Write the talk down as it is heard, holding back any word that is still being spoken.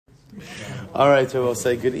All right, so we'll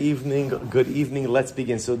say good evening. Good evening. Let's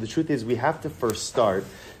begin. So the truth is, we have to first start.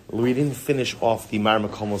 We didn't finish off the Mar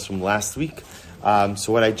Makomos from last week.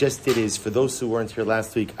 So what I just did is, for those who weren't here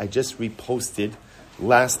last week, I just reposted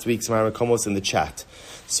last week's Mar Makomos in the chat,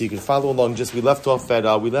 so you can follow along. We left off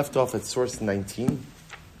at source 19.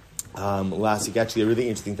 Last week, actually, a really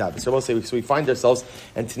interesting topic. So we find ourselves,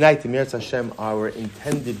 and tonight, Mirat Hashem, our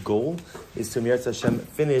intended goal is to Mirat Hashem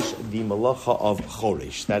finish the Malacha of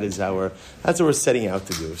Choreish. That's what we're setting out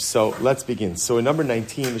to do. So let's begin. So in number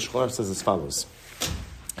 19, the Shulchan says as follows.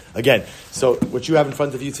 Again, so what you have in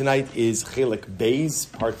front of you tonight is Chelik Beis,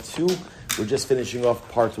 part 2. We're just finishing off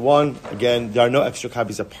part 1. Again, there are no extra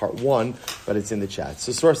copies of part 1, but it's in the chat.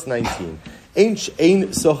 So source 19. Ein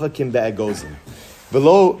socha kim be'egozim.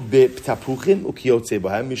 V'lo be'ptapuchim ukiyotze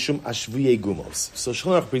bohem mishum ashviyei gumos. So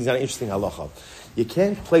Shulchan brings down an interesting halacha. You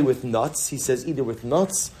can't play with nuts, he says, either with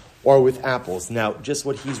nuts or with apples. Now, just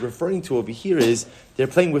what he's referring to over here is they're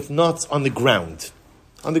playing with nuts on the ground.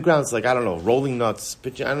 On the ground, it's like, I don't know, rolling nuts,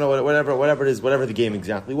 pitching, I don't know, whatever it is, whatever the game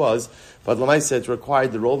exactly was. But Lamaisa, it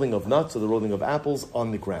required the rolling of nuts or the rolling of apples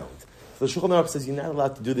on the ground. So the Shulchan Aruch says you're not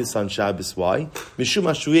allowed to do this on Shabbos. Why? Mishum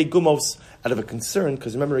ashuyei gumos, out of a concern,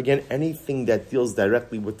 because remember again, anything that deals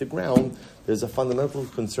directly with the ground, there's a fundamental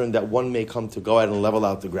concern that one may come to go out and level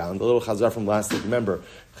out the ground. A little chazar from last week. Remember,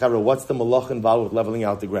 Chaburah, what's the malach involved with leveling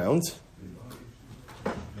out the ground?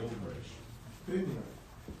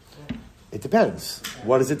 It depends.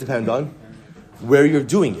 What does it depend on? Where you're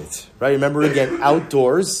doing it, right? Remember again,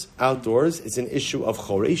 outdoors, it's an issue of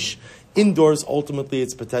choreish. Indoors, ultimately,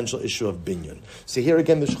 it's a potential issue of binyan. So here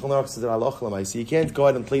again, the Shulchan Aruch says that Allah Lamai. So you can't go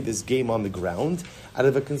out and play this game on the ground out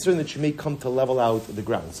of a concern that you may come to level out the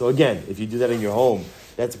ground. So again, if you do that in your home,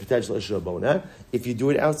 that's a potential issue of bona. If you do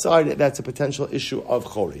it outside, that's a potential issue of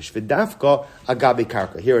choreish. V'dafka agabe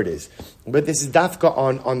karka. Here it is. But this is dafka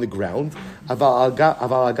on the ground. Aval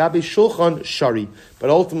agabe shulchan shari. But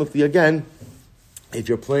ultimately, again, if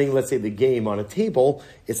you're playing, let's say, the game on a table,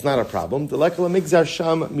 it's not a problem. Because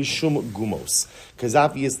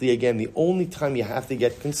obviously, again, the only time you have to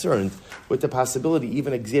get concerned with the possibility,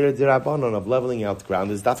 even a gzera derabanan, of leveling out the ground,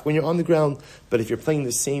 is that's when you're on the ground. But if you're playing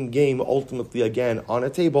the same game, ultimately, again, on a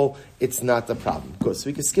table, it's not the problem. Good. So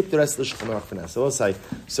we can skip the rest of the Shulchan Aruch for now. So let's say,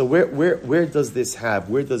 so where does this have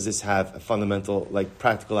a fundamental, like,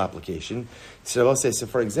 practical application? So I'll say, so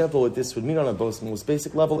for example, what this would mean on a most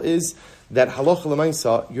basic level is that halacha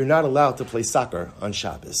l'maisa, you're not allowed to play soccer on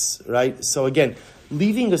Shabbos, right? So again,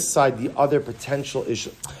 leaving aside the other potential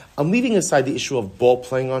issue, I'm leaving aside the issue of ball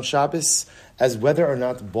playing on Shabbos, as whether or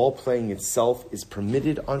not ball playing itself is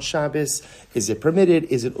permitted on Shabbos. Is it permitted?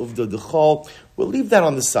 Is it uvda d'chol? We'll leave that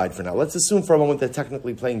on the side for now. Let's assume for a moment that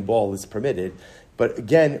technically playing ball is permitted. But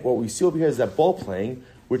again, what we see over here is that ball playing,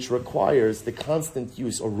 which requires the constant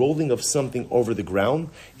use or rolling of something over the ground,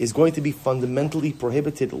 is going to be fundamentally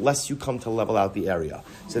prohibited lest you come to level out the area.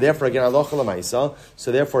 So therefore, again, halacha l'maisa.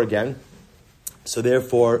 So therefore,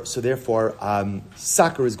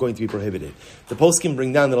 soccer is going to be prohibited. The poskim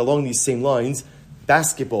bring down that along these same lines,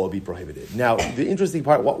 basketball will be prohibited. Now, the interesting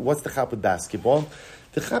part, what's the chap with basketball?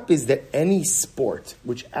 The chap is that any sport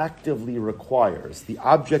which actively requires the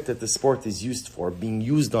object that the sport is used for being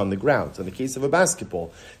used on the ground. So in the case of a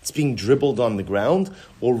basketball, it's being dribbled on the ground,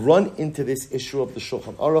 will run into this issue of the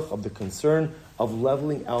Shulchan Aruch, of the concern of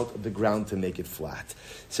leveling out the ground to make it flat.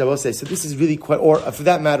 So I will say, so this is really quite, or for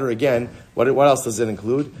that matter, again, what else does it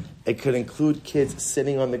include? It could include kids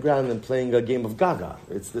sitting on the ground and playing a game of Gaga.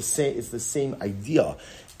 It's the same idea.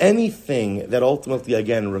 Anything that ultimately,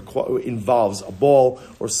 again, involves a ball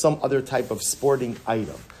or some other type of sporting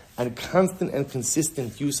item and constant and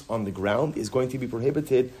consistent use on the ground is going to be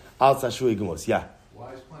prohibited. Al tashui gumos. Yeah?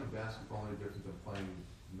 Why is playing basketball any different than playing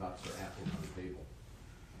nuts or apples on the table?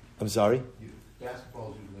 I'm sorry? Basketball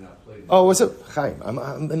is usually not played. Oh, what's up? Chaim,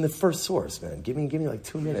 I'm in the first source, man. Give me like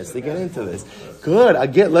 2 minutes to get into this. Good.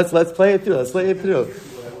 Let's play it through.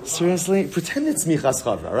 Seriously? Pretend it's Michas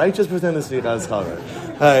Chavra, right? Just pretend it's Michas Chavra.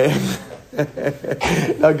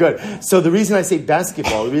 Oh, good. So the reason I say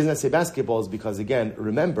basketball is because, again,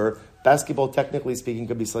 remember, basketball, technically speaking,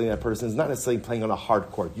 could be something that a person is not necessarily playing on a hard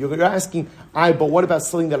court. You're asking, but what about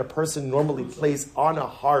something that a person normally plays on a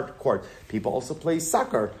hard court? People also play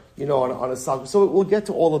soccer, on a soccer. So we'll get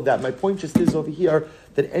to all of that. My point just is over here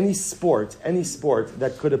that any sport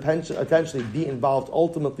that could potentially be involved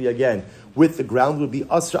ultimately, again, with the ground would be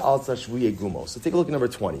asra al tashvuye gumo. So take a look at number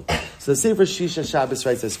 20. So the Sefer Shisha Shabbos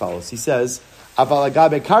writes as follows. He says, Aval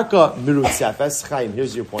agabe karka mirut sefes. Chaim,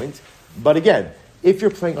 here's your point. But again, if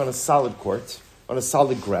you're playing on a solid court, on a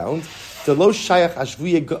solid ground, the lo shayach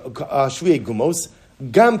ashvuye gumos,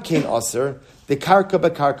 Gam kein aser, the karka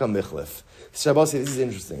b'karka michlif. Shabbos, this is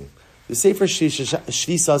interesting. The Sefer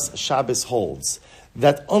Shvisas Shabbos holds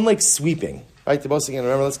that unlike sweeping, right? Again,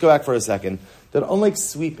 remember, let's go back for a second. That unlike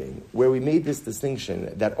sweeping, where we made this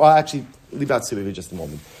distinction that, well, actually, leave out sweeping for just a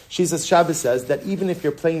moment. Shvisas Shabbos says that even if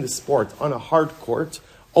you're playing the sport on a hard court,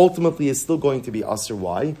 ultimately it's still going to be aser.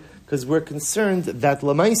 Why? Because we're concerned that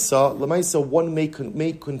lamaisa, one may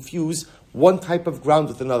confuse one type of ground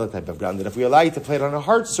with another type of ground. That if we allow you to play it on a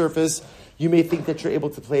hard surface, you may think that you're able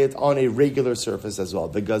to play it on a regular surface as well.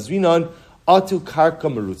 The gazrinan atu karka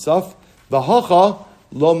merutzaf, v'hacha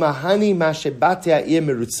lo mahani mashebatea ir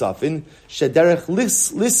merutzafin shederech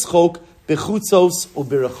lischok bechutzos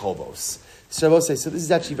ubirachovos. So this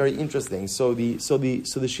is actually very interesting. So the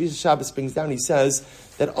Shvisas Shabbos brings down. He says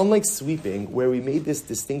that unlike sweeping, where we made this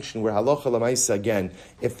distinction, where halacha lamaisa again,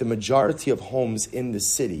 if the majority of homes in the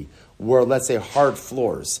city were, let's say, hard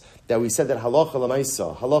floors, that we said that halacha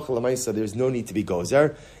lamaisa, there's no need to be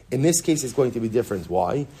gozer. In this case, it's going to be different.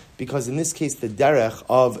 Why? Because in this case, the derech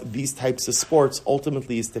of these types of sports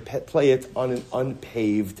ultimately is to play it on an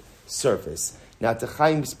unpaved surface. Now, to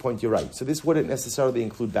Chaim's point, you're right. So this wouldn't necessarily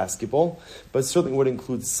include basketball, but certainly would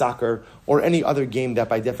include soccer or any other game that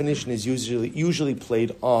by definition is usually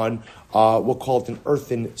played on, we'll call it an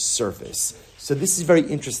earthen surface. So this is very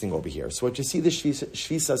interesting over here. So what you see the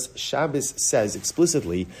Shvisas Shabbos says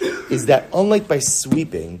explicitly is that unlike by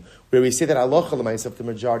sweeping, where we say that halacha l'maisa, if the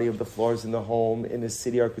majority of the floors in the home, in the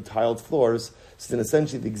city are tiled floors, so then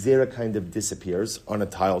essentially the gzera kind of disappears on a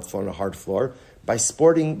tiled floor, on a hard floor. By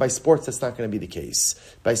sports, that's not going to be the case.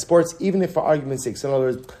 By sports, even if for argument's sake, so in other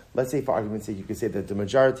words, let's say for argument's sake, you could say that the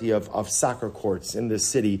majority of soccer courts in the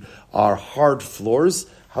city are hard floors,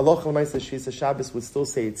 halacha l'maisa Shvisas Shabbos would still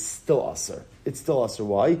say it's still aser. It's still aser.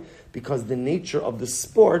 Why? Because the nature of the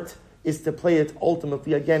sport is to play it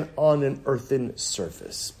ultimately, again, on an earthen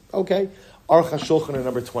surface. Okay? Aruch HaShulchan in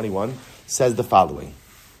number 21 says the following.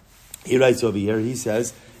 He writes over here, he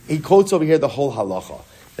quotes over here the whole halacha.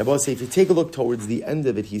 Now, if you take a look towards the end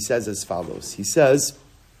of it, he says as follows. He says,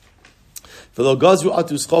 I'm sorry,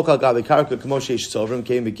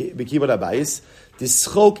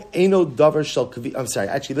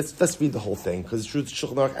 actually, let's read the whole thing, because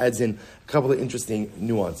Shulchan Aruch adds in a couple of interesting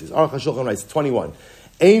nuances. Aruch HaShulchan writes, 21.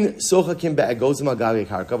 Ein sochakim be'egozim al gavi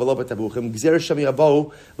karka v'lo b'tabuchim gzer shami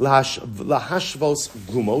avo lahashvos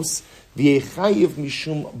gumos v'yechayiv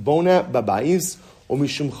mishum bona babayis or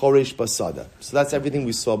mishum choresh basada. So that's everything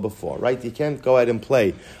we saw before, right? You can't go ahead and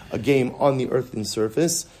play a game on the earthen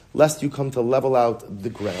surface lest you come to level out the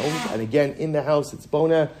ground. And again, in the house it's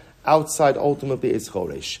bona, outside ultimately it's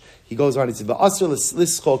choresh. He goes on, he says, v'asr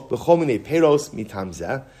lischok b'chomine peros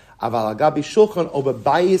mitamzeh aval agabi shulchan o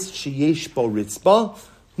b'bayis sheyesh bo ritzba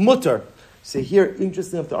mutter. So here,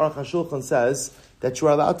 interesting enough, the Aruch HaShulchan says that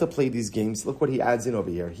you're allowed to play these games. Look what he adds in over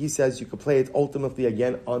here. He says you could play it ultimately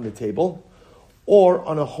again on the table or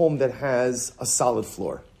on a home that has a solid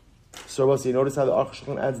floor. So you notice how the Aruch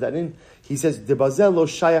HaShulchan adds that in? He says, Debazel lo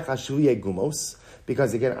shayach hashviyeh gumos,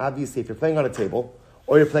 because again, obviously, if you're playing on a table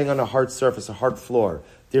or you're playing on a hard surface, a hard floor,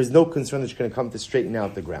 there's no concern that you're going to come to straighten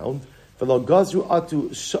out the ground. V'lo gazru atu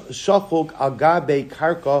shachok agabe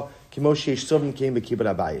karka. And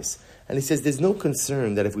he says, there's no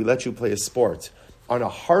concern that if we let you play a sport on a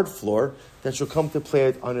hard floor, that you'll come to play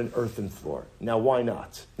it on an earthen floor. Now, why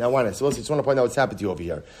not? So I just want to point out what's happened to you over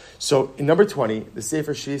here. So in number 20, the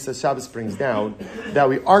Sefer Shvisas Shabbos brings down that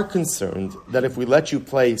we are concerned that if we let you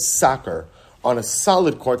play soccer on a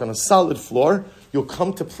solid court, on a solid floor, you'll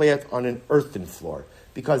come to play it on an earthen floor.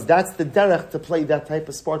 Because that's the derech to play that type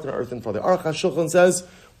of sport on an earthen floor. The Aruch HaShulchan says,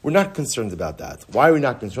 we're not concerned about that. Why are we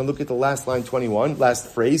not concerned? Look at the last line, 21, last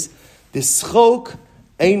phrase. Dischok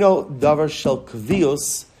eino davar shel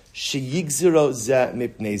kvius sheyigzero zeh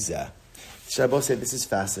mipnei zeh. Shabbos said, this is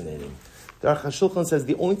fascinating. The Aruch HaShulchan says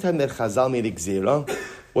the only time that Chazal made a gzera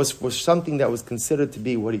was for something that was considered to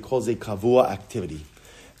be what he calls a kavua activity.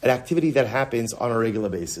 An activity that happens on a regular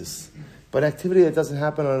basis. But activity that doesn't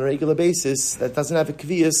happen on a regular basis, that doesn't have a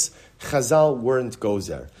kvius, Chazal weren't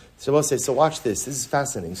gozer. So we'll say, so watch this. This is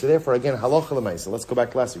fascinating. So therefore, again, halacha l'maisa. Let's go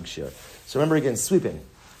back to last week's shir. So remember again, sweeping.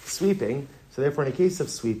 So therefore, in a case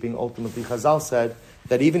of sweeping, ultimately, Chazal said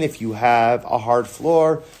that even if you have a hard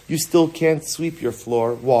floor, you still can't sweep your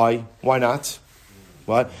floor. Why? Why not?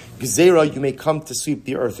 What? Gezerah, you may come to sweep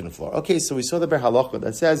the earthen floor. Okay, so we saw the Ber Halacha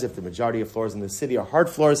that says if the majority of floors in the city are hard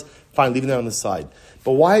floors, fine, leave them on the side.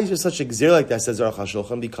 But why is there such a gezerah like that, says Aruch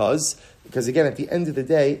HaShulchan? Because again, at the end of the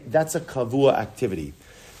day, that's a kavua activity.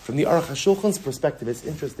 From the Aruch HaShulchan's perspective, it's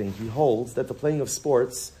interesting. He holds that the playing of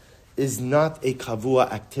sports is not a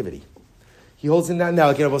kavua activity. He holds in that. Now,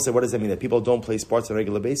 again, I will say, what does that mean? That people don't play sports on a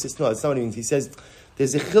regular basis? No, that's not what he means. He says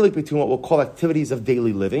there's a chilik between what we'll call activities of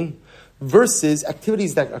daily living versus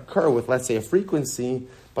activities that occur with, let's say, a frequency,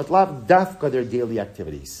 but lav dafka, their daily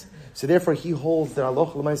activities. So therefore, he holds that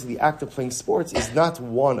halacha l'maaseh, the act of playing sports, is not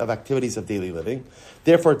one of activities of daily living.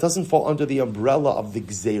 Therefore, it doesn't fall under the umbrella of the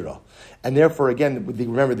gzeira. And therefore, again,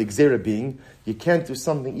 remember the gzeira being, you can't do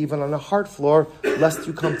something even on a hard floor, lest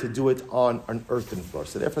you come to do it on an earthen floor.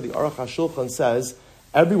 So therefore, the Aruch HaShulchan says,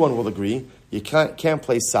 everyone will agree, you can't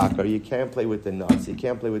play soccer, you can't play with the nuts, you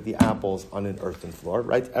can't play with the apples on an earthen floor,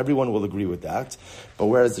 right? Everyone will agree with that. But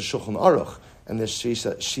whereas the Shulchan Aruch and the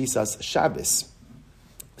Shisas Shabbos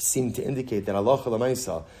seem to indicate that halacha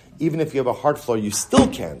l'maisa, even if you have a hard floor, you still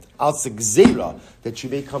can't. Al gzeira, that you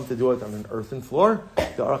may come to do it on an earthen floor.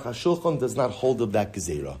 The Aruch HaShulchan does not hold of that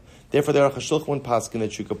gzeira. Therefore, the Aruch HaShulchan went paskin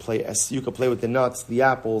that you could play with the nuts, the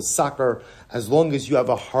apples, soccer, as long as you have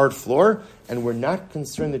a hard floor. And we're not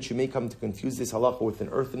concerned that you may come to confuse this halacha with an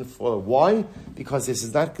earthen floor. Why? Because this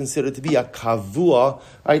is not considered to be a kavua,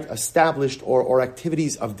 right, established or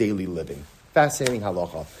activities of daily living. Fascinating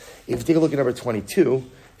halacha. If you take a look at number 22,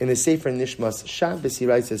 in the Sefer Nishmas Shabbos, he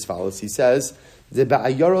writes as follows. He says, "The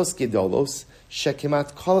ba'ayoros gedolos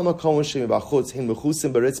shekemat kol hamakom shemibachutz hin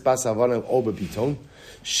mechusim beritzbas havanim o bebiton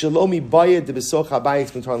shelo mibayed besoch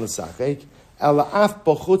habayis mutar l'sachek ela af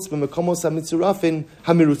b'chutz b'mekomos hamitzurafin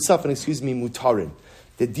mutarin.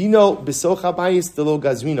 The dino besoch habayis delo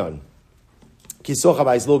gazrinon kisoch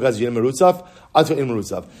habayis lo gazrinon merutzaf ato in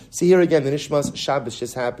merutzaf." See here again, the Nishmas Shabbos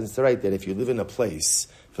just happens to write that if you live in a place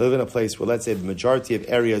where, let's say, the majority of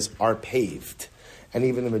areas are paved, and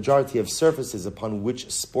even the majority of surfaces upon which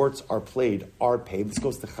sports are played are paved. This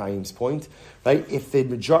goes to Chaim's point, right? If the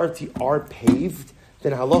majority are paved,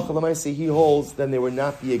 then halacha l'maaseh he holds, then there would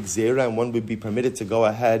not be a gzeira, and one would be permitted to go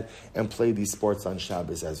ahead and play these sports on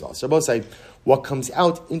Shabbos as well. So both say, what comes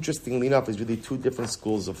out, interestingly enough, is really two different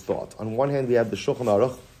schools of thought. On one hand, we have the Shulchan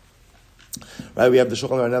Aruch. Right, we have the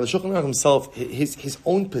Shulchan Aruch. Now, the Shulchan Aruch himself, his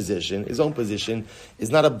own position is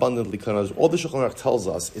not abundantly clear. All the Shulchan Aruch tells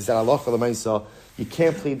us is that halacha l'maaseh, you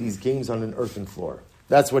can't play these games on an earthen floor.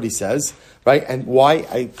 That's what he says, right? And why?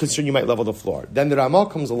 I concern you might level the floor. Then the Ramah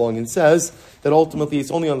comes along and says that ultimately it's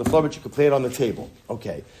only on the floor, but you can play it on the table.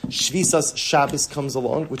 Okay. Shvisas Shabbos comes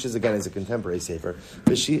along, which is again is a contemporary sefer.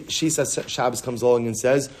 But Shvisas Shabbos comes along and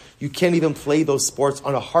says you can't even play those sports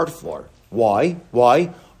on a hard floor. Why?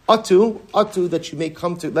 Atu, that you may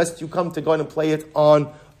come to, lest you come to go and play it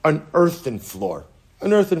on an earthen floor.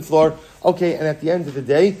 An earthen floor. Okay, and at the end of the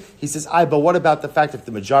day, he says, but what about the fact if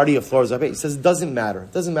the majority of floors are paved? He says, it doesn't matter.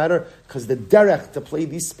 It doesn't matter because the derech to play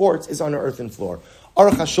these sports is on an earthen floor.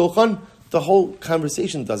 Aruch HaShulchan, the whole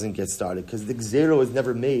conversation doesn't get started because the gzero is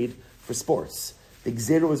never made for sports. The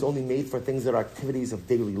gzero is only made for things that are activities of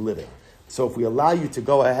daily living. So if we allow you to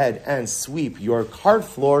go ahead and sweep your hard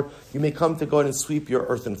floor, you may come to go ahead and sweep your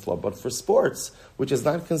earthen floor. But for sports, which is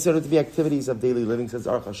not considered to be activities of daily living, says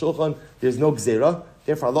Aruch HaShulchan, there's no gzera.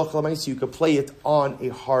 Therefore, halacha l'maaseh, you could play it on a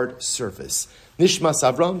hard surface. Nishmas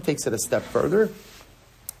Avram takes it a step further.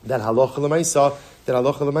 That halacha l'maaseh,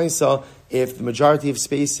 if the majority of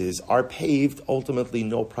spaces are paved, ultimately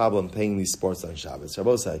no problem playing these sports on Shabbos.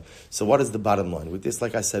 So what is the bottom line? With this,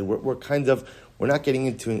 like I said, we're not getting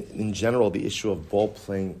into, in general, the issue of ball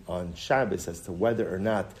playing on Shabbos as to whether or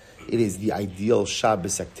not it is the ideal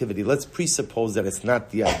Shabbos activity. Let's presuppose that it's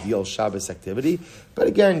not the ideal Shabbos activity. But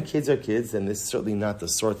again, kids are kids, and this is certainly not the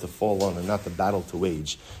sort to fall on and not the battle to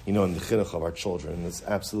wage, in the chinuch of our children. That's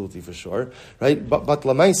absolutely for sure, right? But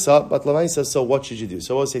lamaisa, so what should you do?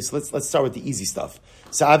 So let's start with the easy stuff.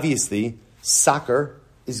 So obviously, soccer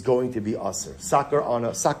is going to be usher. Soccer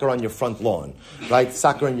on your front lawn, right?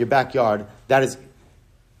 Soccer in your backyard. That is.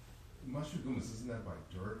 Mushroom hummus, isn't that by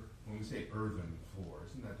dirt? When we say earthen floor,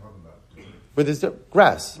 isn't that talking about dirt? But there's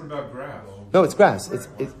grass. What about grass? No, it's grass. It's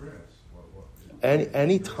grass.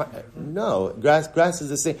 Any time. No, grass is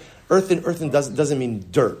the same. Earthen doesn't mean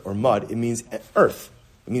dirt or mud. It means earth.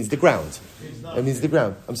 It means the ground. It means the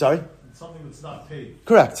ground. I'm sorry? It's something that's not paved.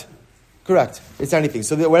 Correct. It's anything.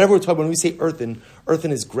 So whatever we're talking, when we say earthen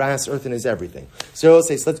is grass, earthen is everything. So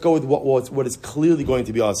let's go with what is clearly going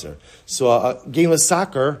to be usher. So a game of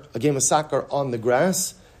soccer on the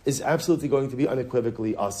grass is absolutely going to be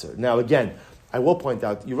unequivocally usher. Now again, I will point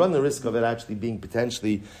out, you run the risk of it actually being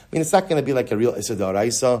potentially, it's not going to be like a real Issa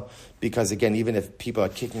D'Oraisa, because again, even if people are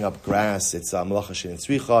kicking up grass, it's Melachos and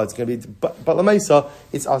Tzricha, it's going to be, but Lamaisa,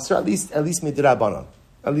 it's usher, at least midrabanan.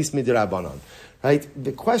 Right?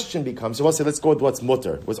 The question becomes, so we'll say, let's go with what's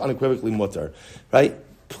mutter, what's unequivocally mutter, right?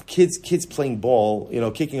 Kids playing ball,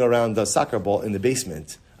 kicking around a soccer ball in the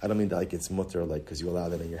basement. I don't mean that like it's mutter, like because you allow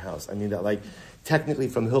that in your house. I mean that like technically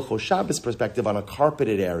from Hilchos Shabbos perspective, on a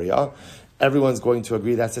carpeted area, everyone's going to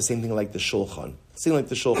agree that's the same thing like the shulchan. Same like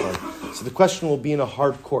the shulchan. So the question will be in a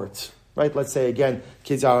hard court. Right, let's say again,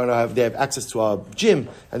 kids they have access to a gym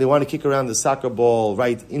and they want to kick around the soccer ball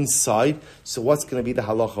right inside. So what's going to be the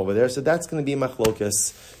halacha over there? So that's going to be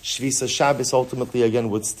machlokas. Shvisa Shabbos ultimately again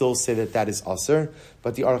would still say that is aser,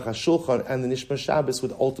 but the Aruch HaShulchan and the Nishma Shabbos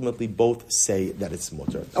would ultimately both say that it's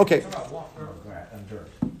mutter. Okay.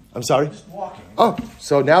 I'm sorry. Just walking. Oh,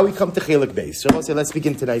 so now we come to Chelik Beis. So let's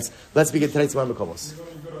begin tonight's Marmar Komos.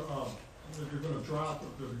 You're going to drop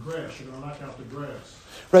the grass. You're going to knock out the grass.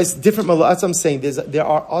 Right, it's different malachas. That's what I'm saying. There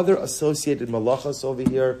are other associated malachas over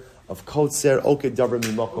here of kotzer, oked davar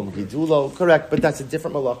mimakom gidulo. Correct, but that's a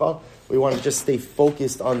different malacha. We want to just stay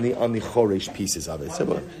focused on the choreish pieces of it. Why is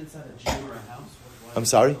it inside a gym or a house? I'm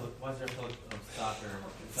sorry. Why is there a chiluk of soccer?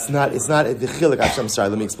 It's not the chiluk. Actually, I'm sorry.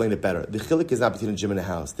 Let me explain it better. The chiluk is not between a gym and a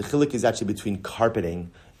house. The chiluk is actually between carpeting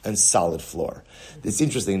and solid floor. It's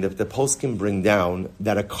interesting that the post can bring down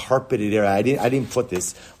that a carpeted area. I didn't put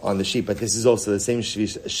this on the sheet, but this is also the same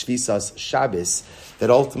Shvisas Shabbos that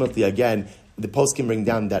ultimately, again, the post can bring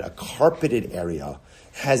down that a carpeted area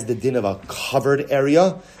has the din of a covered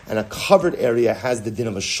area, and a covered area has the din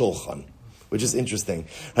of a shulchan, which is interesting,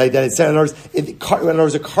 right? That it's in other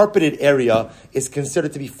words, a carpeted area is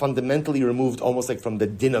considered to be fundamentally removed, almost like from the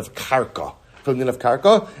din of karka.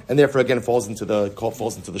 And therefore again falls into the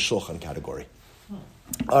shulchan category.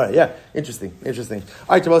 All right, yeah, interesting. All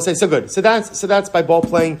right, well, say so good. So that's by ball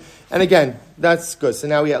playing, and again, that's good. So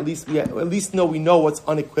now we at least know what's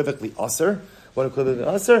unequivocally aser,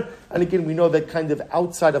 and again we know that kind of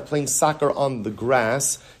outside of playing soccer on the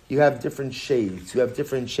grass, you have different shades.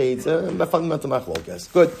 Fundamental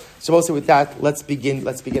machlokas. Good. So also with that, let's begin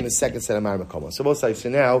the second set of Marmar Komos. So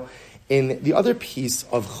now. In the other piece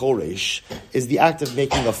of Choreish is the act of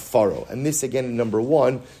making a furrow. And this, again, number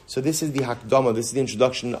one, so this is the Hakdama, this is the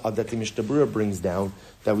introduction that the Chaburah brings down,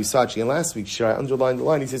 that we saw actually in last week's shir. I underlined the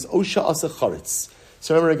line, he says, Osha asa charetz.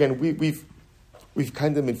 So remember again, we've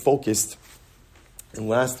kind of been focused in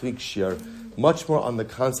last week's shir much more on the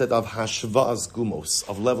concept of hashva'as gumos,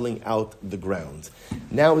 of leveling out the ground.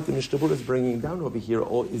 Now what the Chaburah is bringing down over here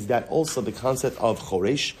is that also the concept of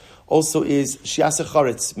Choreish also is shiasa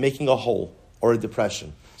charetz, making a hole or a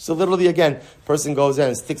depression. So literally again, person goes in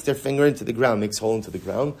and sticks their finger into the ground, makes a hole into the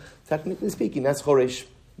ground. Technically speaking, that's Choreish.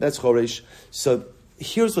 So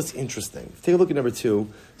here's what's interesting. Take a look at number 2.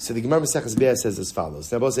 So the Gemara Maseches Be'ah says as follows.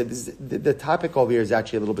 Now, both say the topic over here is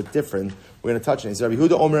actually a little bit different. We're going to touch on it. So Rabbi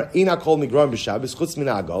Yehuda Omer, Eina kol migram b'Shabbos chutz min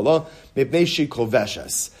ha'agala mipnei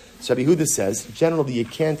shekoveshes. So Rabbi Yehuda says, generally you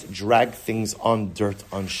can't drag things on dirt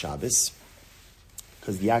on Shabbos.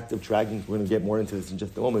 Because the act of dragging, we're going to get more into this in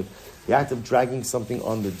just a moment, the act of dragging something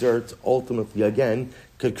on the dirt, ultimately, again,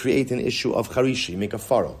 could create an issue of charishi, make a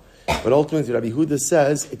furrow. But ultimately, Rabbi Huda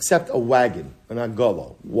says, except a wagon, an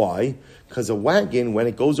agala. Why? Because a wagon, when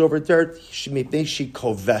it goes over dirt, she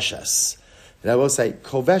koveshes. And I will say,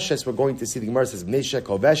 koveshes, we're going to see, the Gemara says, Mesha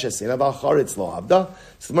koveshes, in aval charetz lo avda.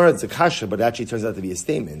 So the Gemara is a kasha, but it actually turns out to be a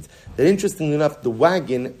statement. That interestingly enough, the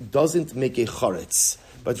wagon doesn't make a charetz,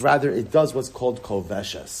 but rather it does what's called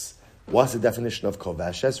koveshes. What's the definition of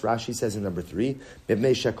koveshes? Rashi says in number 3,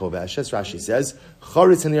 Mesha koveshes, Rashi says,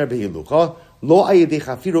 charetz hanir behilucha, lo ayedei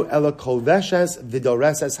chafiru ela koveshes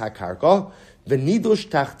vidoreses hakarka, v'nidush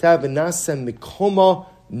tachta v'nasem mikoma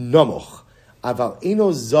nomoch. Aval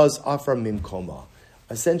eno zaz afar mimkoma.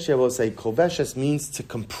 Essentially, I will say, koveshes means to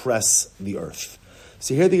compress the earth.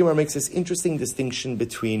 So here the Gemara makes this interesting distinction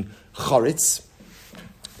between charetz,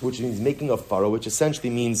 which means making a furrow, which essentially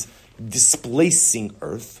means displacing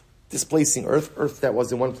earth that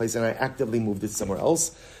was in one place and I actively moved it somewhere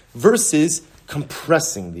else, versus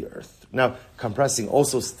compressing the earth. Now, compressing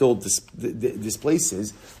also still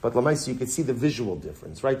displaces, but Lamaisa, you can see the visual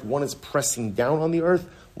difference, right? One is pressing down on the earth,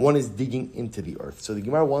 one is digging into the earth. So the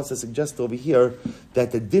Gemara wants to suggest over here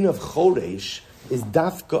that the din of Choreish is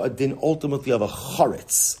dafka a din ultimately of a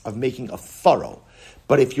charetz, of making a furrow.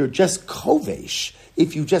 But if you're just kovesh,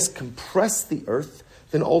 if you just compress the earth,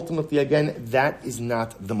 then ultimately, again, that is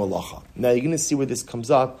not the malacha. Now, you're going to see where this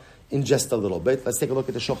comes up in just a little bit. Let's take a look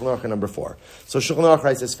at the Shulchan Aruch number 4. So Shulchan Aruch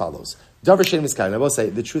writes as follows. Davar she'ein miskabel. I will say,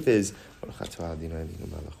 the truth is,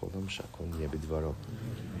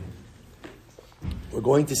 we're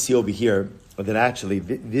going to see over here that actually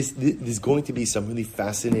this is going to be some really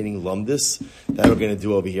fascinating lumdus that we're going to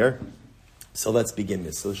do over here. So let's begin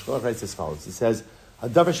this. So the Shulchan Aruch writes as follows. It says,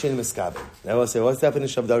 Davar she'ein miskabel. I will say, what's the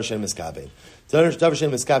definition of Davar she'ein miskabel? Davar she'ein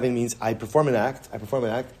miskabel means I perform an act,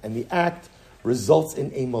 and the act results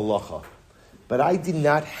in a malacha. but I did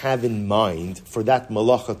not have in mind for that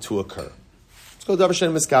malacha to occur. Let's go davar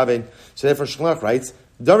she'eino miskaven. So therefore, Shulchan writes,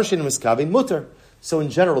 davar she'eino miskaven mutter. So in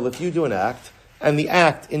general, if you do an act, and the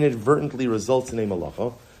act inadvertently results in a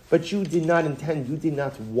malacha, but you did not intend, you did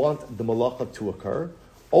not want the malacha to occur,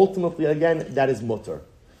 ultimately, again, that is mutter.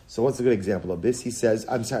 So what's a good example of this? He says,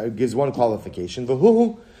 gives one qualification.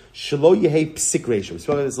 V'hu shelo yehei psik reisha. We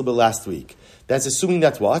spoke about this a little bit last week. That's assuming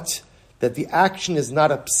that what? That the action is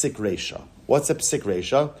not a psik reisha. What's a psik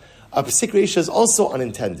reisha? A psik reisha is also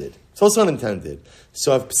unintended. It's also unintended.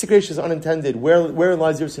 So if psik reisha is unintended, where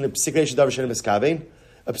lies the difference in a psik reisha davar she'eino miskaven?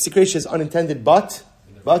 A psik reisha is unintended, but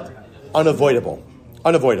unavoidable.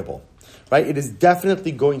 Unavoidable. Right? It is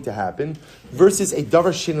definitely going to happen versus a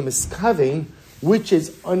davar she'eino miskaven, which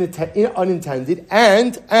is unintended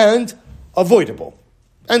and avoidable.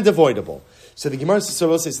 And avoidable. So the Gemara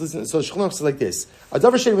says, listen, so Shulchan says like this, a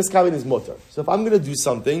davar she'eino miskaven is mutter. So if I'm going to do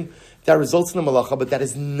something that results in a malacha, but that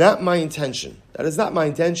is not my intention. That is not my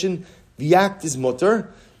intention. The act is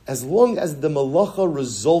mutter, as long as the malacha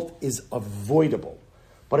result is avoidable.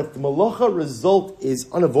 But if the malacha result is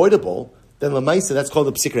unavoidable, then l'maisa, that's called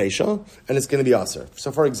a psik reisha, and it's going to be aser.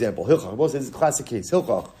 So for example, Hilchos, this is a classic case.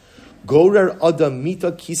 Hilchos, gorer adam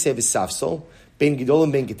mita kiseh v'safsol, ben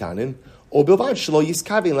gidolim ben gitanim, o bilvad shelo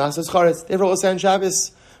yiskavin lasas charetz. Therefore, also on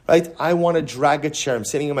Shabbos, right? I want to drag a chair. I'm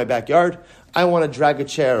sitting in my backyard. I want to drag a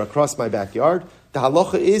chair across my backyard. The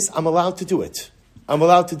halacha is I'm allowed to do it. I'm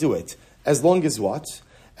allowed to do it. As long as what?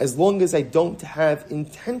 As long as I don't have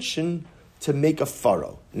intention to make a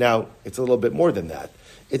furrow. Now, it's a little bit more than that.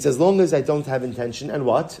 It's as long as I don't have intention and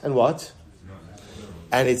what? And what?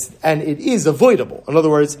 And it is avoidable. In other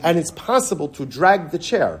words, and it's possible to drag the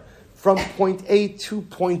chair from point A to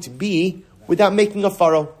point B without making a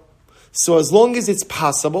furrow. So as long as it's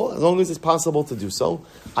possible to do so,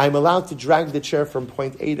 I'm allowed to drag the chair from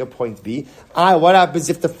point A to point B. What happens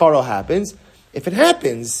if the furrow happens? If it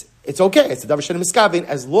happens, it's okay. It's a davar she'eino miskaven,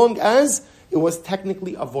 as long as it was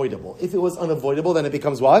technically avoidable. If it was unavoidable, then it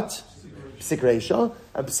becomes what? Psik reisha.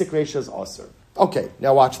 And psik reisha is aser. Okay,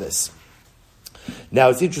 now watch this. Now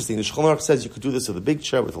it's interesting. The Shulchan Aruch says you could do this with a big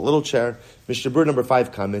chair, with a little chair. Mishnah number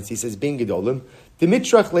 5 comments. He says, "Being gedolim, the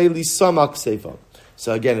mitrach leili samak seifa."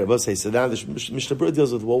 So again, it will say. So now the Mishnah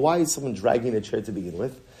deals with, well, why is someone dragging a chair to begin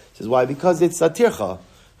with? He says, why? Because it's a tircha,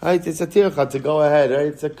 right? It's a tircha to go ahead, right?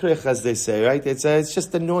 It's a krich, as they say, right? It's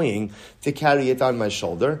just annoying to carry it on my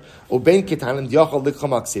shoulder. So both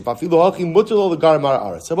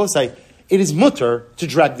say it is mutter to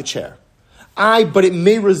drag the chair. But it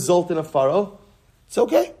may result in a furrow. It's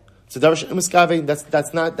okay. So davar she'eino miskaven,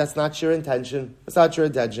 that's not your intention. That's not your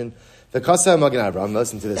intention. The Kasa Magen Avraham,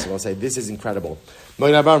 listen to this, and I'll say, this is incredible.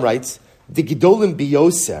 Magen Avraham writes, the Gidolim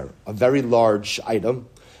biyoser, a very large item,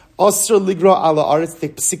 Osr ligra ala aretz te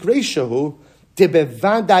psik reishahu, te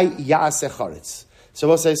bevadai yaaseh charetz. So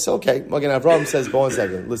we'll say, so okay, Magen Avraham says, go on a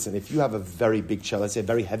second, listen, if you have a very big chair, let's say a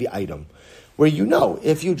very heavy item, where you know,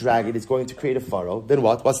 if you drag it, it's going to create a furrow, then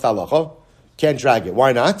what? What's the halacha? Can't drag it.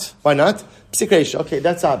 Why not? Why not? Psik reisha. Okay,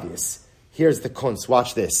 that's obvious. Here's the kunz.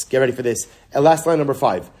 Watch this. Get ready for this. And last line, number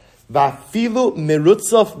 5. Vafilu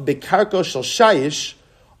merutzav bekarko shel shayish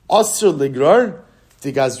asur ligrar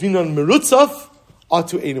tigazrinon merutzav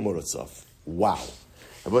atu einu merutzav. Wow!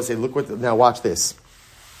 I will say, look what. Now watch this.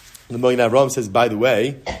 The Magen Avraham says, by the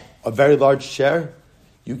way, a very large chair,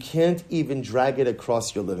 you can't even drag it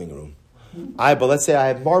across your living room. But let's say I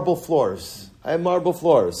have marble floors.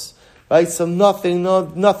 Right? So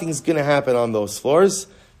nothing's going to happen on those floors.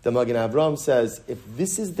 The Magen Avraham says, if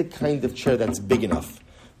this is the kind of chair that's big enough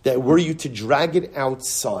that were you to drag it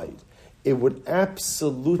outside, it would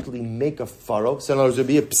absolutely make a furrow. So in other words, there would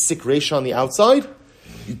be a psik reisha on the outside.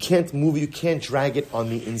 You can't move it, you can't drag it on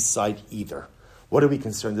the inside either. What are we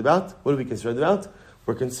concerned about?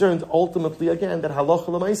 We're concerned ultimately, again, that halacha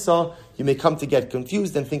l'maisa, you may come to get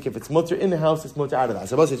confused and think if it's mutter in the house, it's mutter out of the house.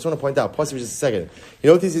 So I just want to point out, pause for just a second. You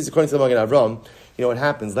know what this is according to the Magen Avraham? You know what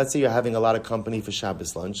happens? Let's say you're having a lot of company for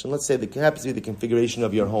Shabbos lunch, and let's say it happens to be the configuration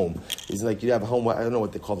of your home. It's like you have a home, I don't know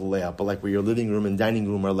what they call the layout, but like where your living room and dining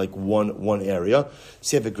room are like one area.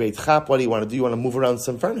 So you have a great chap. What do you want to do? You want to move around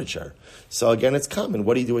some furniture. So again, it's common.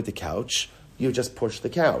 What do you do with the couch? You just push the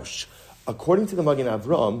couch. According to the Magen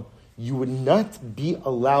Avraham, you would not be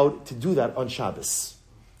allowed to do that on Shabbos.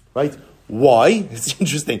 Right? Why? It's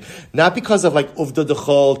interesting. Not because of like uvda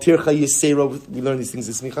dechol, tircha yisera, we learn these things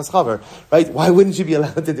in smichas chaver, right? Why wouldn't you be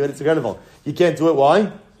allowed to do it? It's incredible. You can't do it.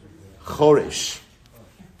 Why? Choreish.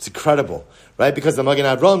 It's incredible, right? Because the Magen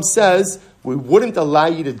Avraham says we wouldn't allow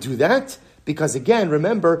you to do that because, again,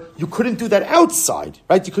 remember, you couldn't do that outside,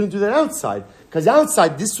 right? You couldn't do that outside because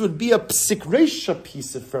outside this would be a psik reisha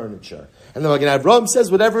piece of furniture. And the Magen Avraham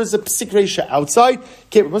says whatever is a psik reisha outside,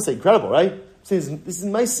 okay, we must say incredible, right? This is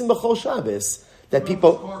my B'chol Shabbos that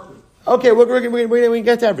people. Okay, we're going to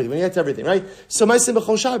get to everything. We're going to get to everything, right? So my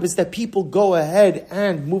B'chol Shabbos that people go ahead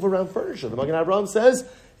and move around furniture. The Magen Avraham says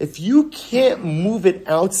if you can't move it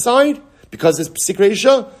outside because it's psik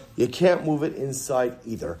reisha, you can't move it inside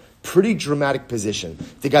either. Pretty dramatic position.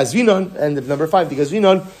 The Gazvinon, and the number 5, the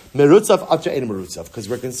Gazvinon, merutzav after ein merutzav, because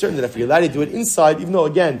we're concerned that if you're allowed to do it inside, even though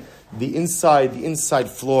again the inside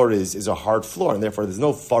floor is a hard floor, and therefore there's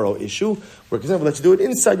no furrow issue. We're concerned, let you do it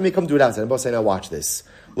inside, you may come do it outside. And both say, now watch this.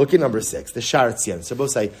 Look at number 6, the Sharat Tzien. So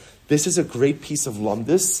both say, this is a great piece of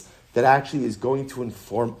lumdus that actually is going to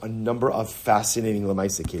inform a number of fascinating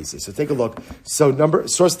Lamaisa cases. So take a look. So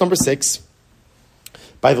source number 6.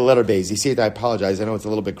 By the letter Beis. You see it, I apologize. I know it's a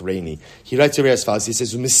little bit grainy. He writes over as follows. He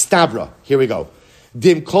says, Mistabra. Here we go.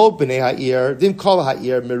 Dim kol b'nei ha'ir, dim kol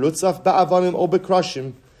ha'ir, merutzaf ba'avanim o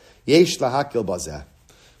b'krashim, yesh lahakil bazeh.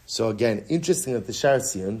 So again, interesting that the Sharat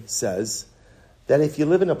Tzien says that if you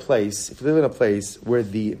live in a place where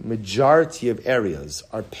the majority of areas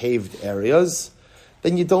are paved areas,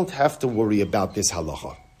 then you don't have to worry about this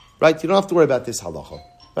halacha. Right? You don't have to worry about this halacha.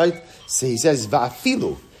 Right? So he says,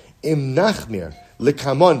 va'afilu im nachmir,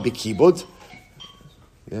 Lekamon b'kibud.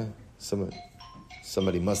 Yeah,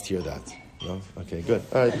 somebody must hear that. No? Okay, good.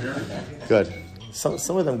 All right, good.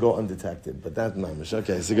 Some of them go undetected, but that's mamish.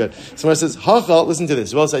 Okay, so good. Someone says, Hacha, listen to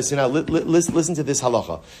this. We'll say, so now, listen to this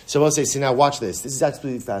halacha. So we'll say, so now watch this. This is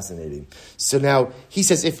absolutely fascinating. So now, he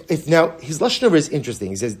says, if now, his Lashon Hara is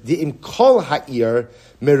interesting. He says, Di'im kol ha'ir,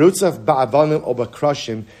 merutzav ba'avanim o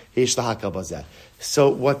ba'krashim, yesh lahakal bazeh. So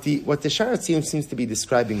what the Sharat Tzien seems to be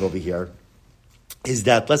describing over here is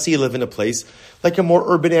that, let's say you live in a place like a more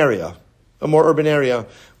urban area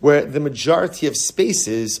where the majority of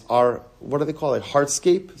spaces are, what do they call it,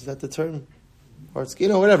 hardscape? Is that the term?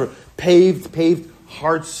 Hardscape? Whatever. Paved,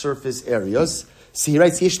 hard surface areas. So he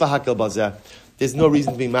writes, Yesh lahakal bazeh. There's no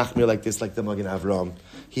reason to be machmir like this, like the Magen Avraham.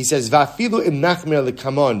 He says, Va'afilu im nachmir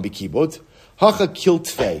lekamon b'kibud, hacha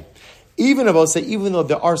kiltfei. Even though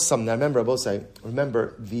there are some, now remember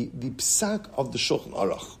the psak of the Shulchan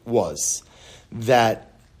Aruch was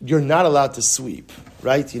that you're not allowed to sweep,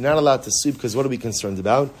 right? You're not allowed to sweep because what are we concerned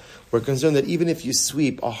about? We're concerned that even if you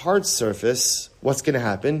sweep a hard surface, what's going to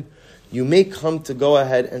happen? You may come to go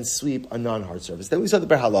ahead and sweep a non-hard surface. Then we saw the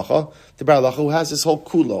Bar Halacha who has this whole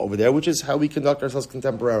kula over there, which is how we conduct ourselves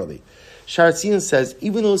contemporarily. Sharat Tzien says,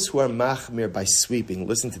 even those who are machmir by sweeping,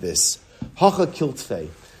 listen to this, hacha kiltfei.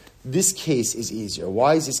 This case is easier.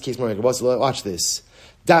 Why is this case more? Watch this.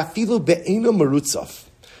 Dafilu be'eno merutzaf.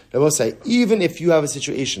 I will say, even if you have a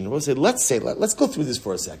situation, let's go through this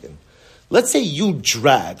for a second. Let's say you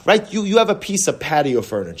drag, right? You have a piece of patio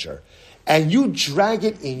furniture, and you drag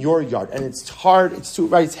it in your yard, and it's hard,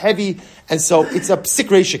 it's heavy, and so it's a psik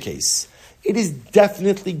reisha case. It is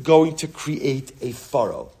definitely going to create a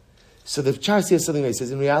furrow. So the Chaburah says something like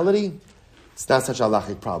this. In reality, it's not such a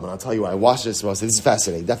halachic problem. I'll tell you why. I watched this. This is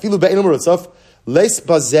fascinating. Dafilu be'enu merutzaf, les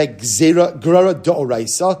bazeh gzera grara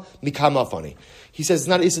do'oraisa mikama fani. He says, it's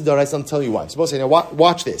not Issa D'Oraisa, I'll tell you why. Suppose now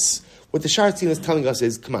watch this. What the Sharat Tzien is telling us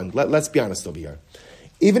is, come on, let's be honest over here.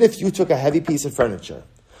 Even if you took a heavy piece of furniture,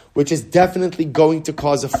 which is definitely going to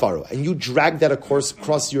cause a furrow, and you drag that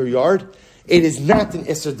across your yard, it is not an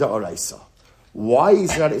Issa D'Oraisa. Why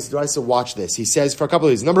is it not Issa D'Oraisa? Watch this. He says, for a couple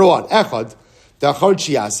of reasons. Number 1, Echad, Da'achar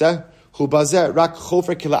Chiaseh, Hu Bazeh, Rak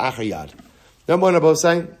Chofer Kila Achar Yad. Number 1, Abba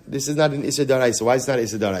saying, this is not an Issa D'Oraisa. Why is it not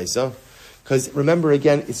Issa D'Oraisa? Because remember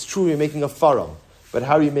again, it's true you're making a furrow. But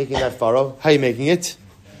how are you making that furrow? How are you making it?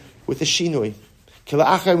 With a shinui. Kila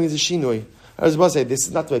achar means a shinui. I was about to say, this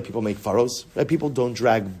is not the way people make furrows. Right? People don't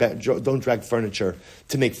drag furniture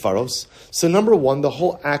to make furrows. So number 1, the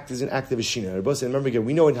whole act is an act of a shinui. I was about to say, remember again,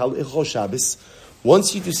 we know in Hilchos Shabbos,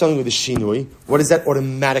 once you do something with a shinui, what does that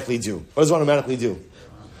automatically do? What does it automatically do?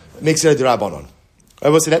 It makes it a d'Rabbanan. I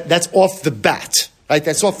was about to say, that's off the bat. Right?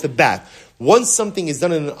 That's off the bat. Once something is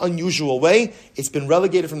done in an unusual way, it's been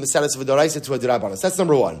relegated from the status of a d'oraisa to a d'Rabbanan. That's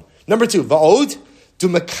number 1. Number 2, va'od du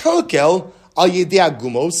mekalkel al yedei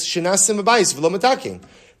agumos shenasim abayis v'lo metaking.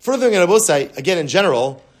 Further, I will say again in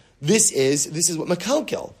general, this is what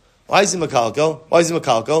mekalkel. Why is it mekalkel?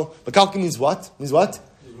 Mekalkel means what?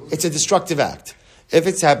 It's a destructive act. If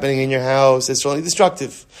it's happening in your house, it's really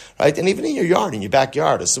destructive, right? And even in your yard, in your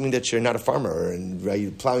backyard, assuming that you're not a farmer and you're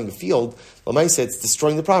plowing a field, it's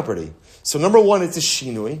destroying the property. So number 1, it's a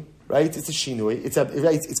shinui, right? It's a shinui.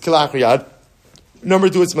 It's kila achar yad. Number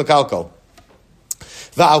 2, it's mekalkel.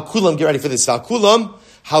 Va'al kulam, get ready for this. Va'al kulam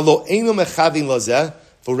halo einu mechavin lozeh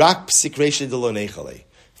v'rak psik reisha delo nechale.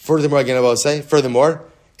 Furthermore, again, I will say, it's a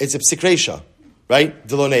psik reisha, right?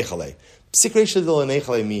 Delo nechale. Psik reisha de lo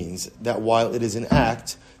nechale means that while it is an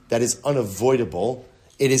act that is unavoidable,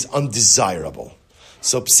 it is undesirable.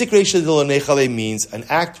 So psik reisha de lo nechale means an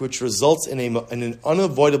act which results in an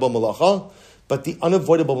unavoidable malacha, but the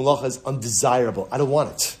unavoidable malacha is undesirable. I don't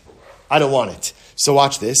want it. I don't want it. So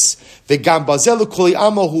watch this. V'gam bazelu koli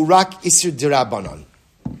amo hu rak isur dirabanan.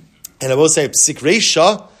 And I will say psik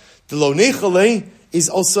reisha de lo nechale is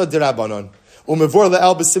also a dirabanan. Umevor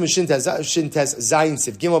le'el b'sim shintes zayin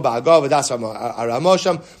sif gimel ba'agav v'das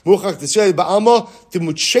aramosham muchach t'shrei ba'amo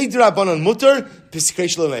t'mutshei d'rabanan muter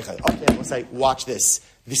p'sikreish l'neichai. Okay, I will say, watch this.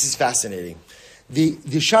 This is fascinating. The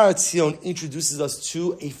Sharat Zion introduces us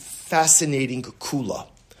to a fascinating kula.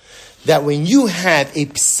 That when you have a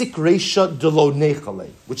psik reisha de lo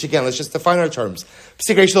nechale, which again, let's just define our terms.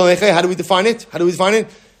 Psik reisha de lo nechale, how do we define it?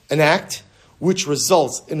 An act which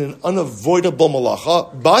results in an unavoidable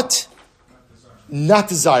malacha, but not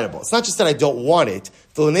desirable. It's not just that I don't want it.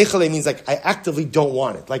 The lenechale means like I actively don't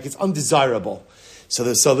want it. Like it's undesirable. So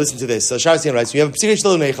listen to this. So Sharatzian writes, we have a psik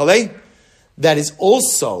lenechale that is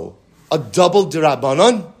also a double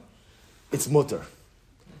dirabanan. It's mutter.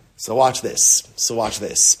 So watch this.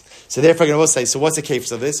 So therefore, I'm going to say, so what's the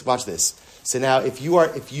case of this? Watch this. So now, if you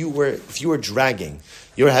were dragging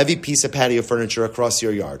your heavy piece of patio furniture across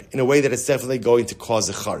your yard in a way that it's definitely going to cause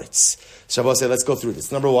a charetz. So I will say, let's go through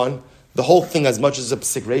this. Number one, the whole thing, as much as a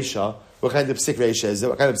psik reisha, what kind of psik reisha is it?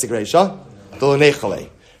 What kind of psik reisha? The lenechale.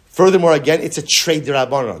 Furthermore, again, it's a trade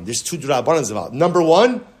derabanan. There's two derabanans about. Number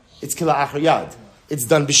one, it's kila achar yad. It's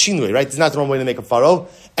done b'shinui, right? It's not the wrong way to make a faro.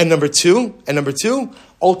 And number two,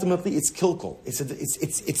 ultimately, it's kilkul.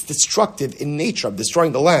 It's destructive in nature. I'm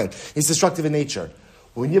destroying the land. It's destructive in nature.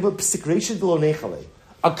 When you have a psik reisha de lo nechale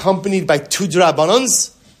accompanied by two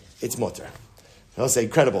derabanans, it's mutter. I'll say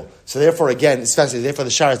incredible. So therefore, again, it's fascinating. Therefore,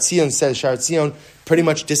 the Sharat Zion pretty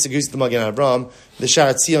much disagrees with the Magen Avraham. The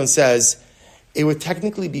Sharat Zion says it would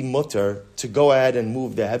technically be mutter to go ahead and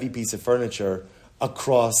move the heavy piece of furniture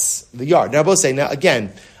across the yard. Now, I will say, now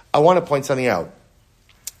again, I want to point something out.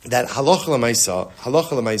 That halacha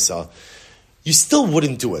l'maisa, you still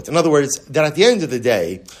wouldn't do it. In other words, that at the end of the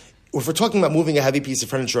day, if we're talking about moving a heavy piece of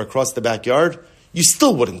furniture across the backyard, you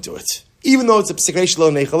still wouldn't do it. Even though it's a psik reisha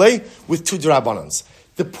lo nechale with two derabanans.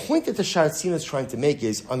 The point that the Sharat Zion is trying to make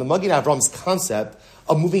is on the Magen Avram's concept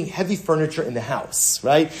of moving heavy furniture in the house,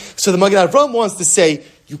 right? So the Magen Avram wants to say,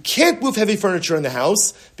 you can't move heavy furniture in the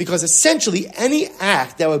house because essentially any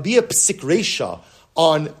act that would be a psik reisha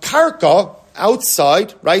on karka,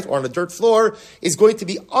 outside, right, or on a dirt floor, is going to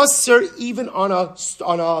be usher even on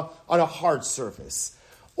a hard surface.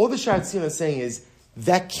 All the Sharat Zion is saying is,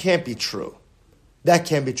 that can't be true. That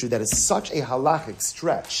can't be true. That is such a halachic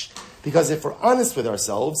stretch. Because if we're honest with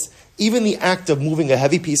ourselves, even the act of moving a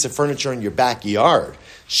heavy piece of furniture in your backyard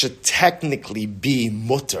should technically be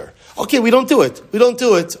mutter. Okay, we don't do it.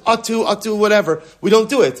 Atu, whatever. We don't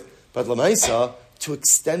do it. But lamaisa, to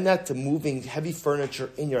extend that to moving heavy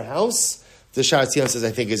furniture in your house, the Sharat Zion says,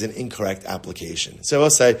 I think, is an incorrect application. So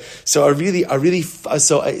I'll say, so the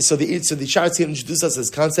Sharat Zion introduced us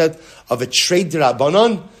this concept of a trade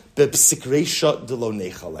derabanan, but psik reisha de lo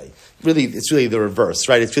nechale. Really, it's really the reverse,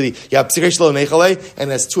 right? It's really, you have psik reisha de lo nechale,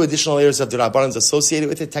 and there's two additional layers of derabanans associated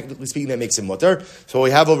with it. Technically speaking, that makes it mutter. So what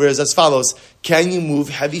we have over here is as follows: can you move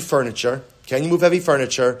heavy furniture? That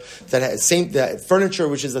furniture,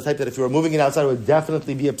 which is the type that if you were moving it outside, it would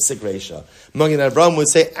definitely be a psik reisha. Magen Avraham would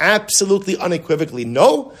say absolutely unequivocally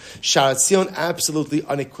no. Sharat Zion absolutely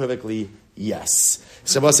unequivocally yes.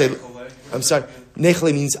 So I'll say, I'm sorry.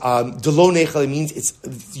 Nechale means delo nechale means it's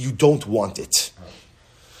you don't want it.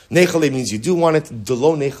 Nechale means you do want it.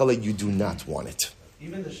 Delo nechale you do not want it.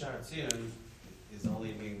 Even the Sharat Zion is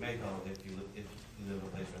only being made if you live in a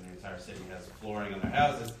place where the entire city has flooring on their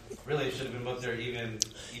houses. Really, it should have been put there even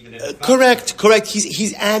if correct.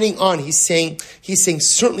 He's adding on. He's saying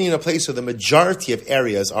certainly in a place where the majority of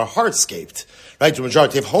areas are hardscaped, right? The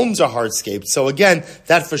majority of homes are hardscaped. So again,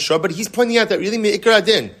 that for sure. But he's pointing out that really me'ikar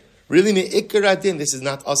adin. This is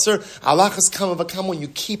not asur. Alachas kama v'kama when you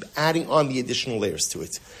keep adding on the additional layers to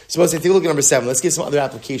it. So let's take a look at number 7. Let's get some other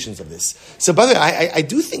applications of this. So by the way, I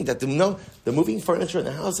do think that the moving furniture in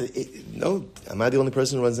the house, am I the only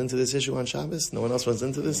person who runs into this issue on Shabbos? No one else runs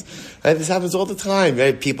into this? Right? This happens all the time,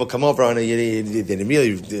 right? People come over on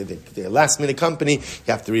they're last minute company, you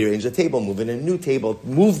have to rearrange the table, move in a new table,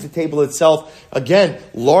 move the table itself. Again,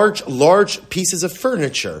 large pieces of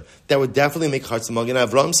furniture that would definitely make hearts. The Magen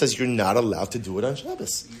Avraham says you're not allowed to do it on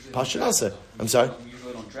Shabbos. Pashanasa. I'm sorry? We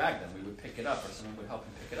usually don't drag them. We would pick it up, or someone would help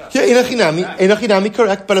him pick it up. Yeah, enachinami,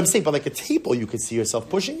 correct. But I'm saying, like a table, you could see yourself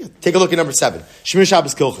pushing it. Take a look at number 7. Shmir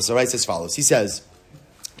Shabbos Hilchos, all right, says follows. He says,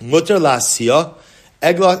 Mutter la'asiyah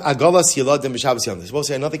Agalas Yeladim b'Shabbos Yom. We'll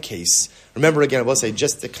say another case. Remember again, I will say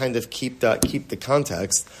just to kind of keep the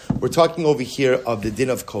context. We're talking over here of the din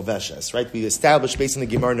of koveshes, right? We established based on the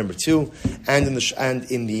Gemara number 2 and in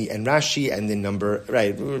Rashi and in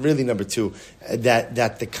number 2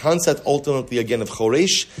 that the concept ultimately again of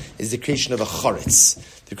choresh is the creation of a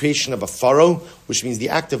choretz, the creation of a furrow, which means the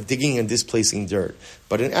act of digging and displacing dirt,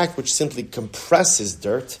 but an act which simply compresses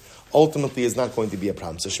dirt ultimately is not going to be a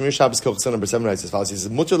problem. So Shemir Shabbos Kochson number 7 writes as follows. He says,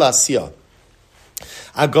 Mutter la'asiyah,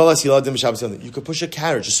 agalas yiladim b'Shabbos Yom. You could push a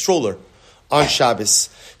carriage, a stroller, on Shabbos.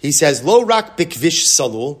 He says, Lo rak b'kvish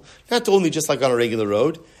salul, not only just like on a regular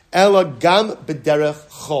road, ela gam b'derech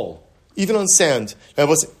chol, even on sand.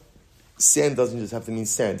 Now, sand doesn't just have to mean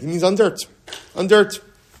sand. It means on dirt. On dirt.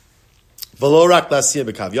 V'lo rak la'asiyah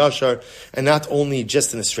b'kav yashar, and not only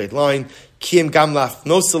just in a straight line. Kiem gamlaf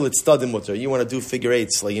nosel it stadim mutter. You want to do figure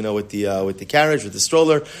eights, like with the carriage, with the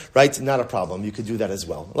stroller, right? Not a problem. You could do that as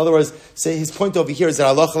well. In other words, say his point over here is that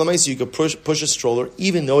Allah Chalamais, you could push a stroller,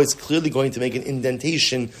 even though it's clearly going to make an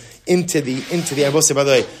indentation into the. I will say, by the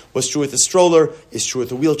way, what's true with the stroller is true with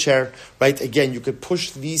the wheelchair, right? Again, you could push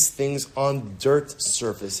these things on dirt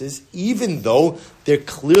surfaces, even though they're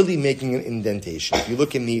clearly making an indentation. If you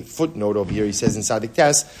look in the footnote over here, he says in Sadik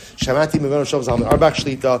Tes, Shamati Mevano Shav Zalman Arbach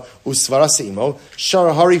Shlita Usvara Seimo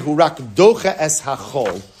Sharahari Hurak Docha Es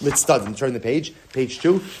Hachol. Let's study. Turn the page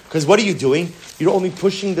 2. Because what are you doing? You're only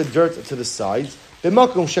pushing the dirt to the sides.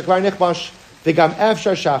 B'makom Shekvar Nechbash V'gam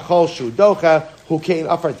Efshar Shachol Shu Docha Hukein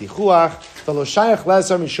Afar Tichuach V'lo Shayach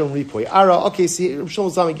Lazar Mishum Ripoi Ara. Okay, see, Rav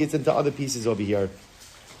Shlomo Zalman gets into other pieces over here.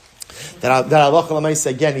 That Allah Lamaisa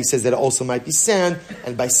again, he says that it also might be sand,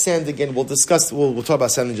 and by sand again, we'll discuss. We'll talk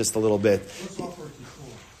about sand in just a little bit.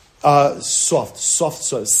 Soft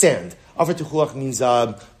sand. Afar tichulach means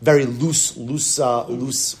very loose.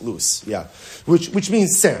 Yeah, which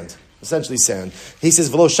means sand. Essentially sand. He says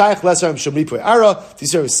v'lo shayach lesar shomri poi ara.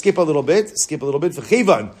 Skip a little bit.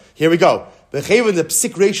 V'chevan. Here we go. V'chevan the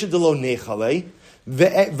psik reisha de lo nechale.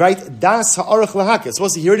 Right, das ha'arach lahakas. So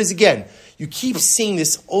here it is again. You keep seeing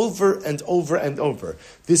this over and over and over.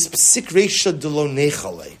 This psik reisha de lo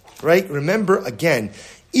nechale. Right? Remember again,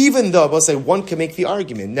 even though we'll say one can make the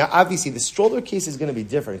argument. Now, obviously, the stroller case is going to be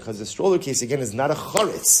different because the stroller case again is not a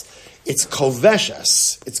charetz. It's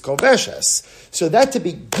koveshes. So that to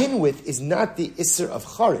begin with is not the isser of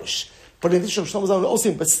charish. But in addition,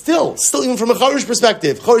 but still, even from a charish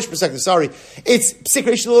perspective, it's psik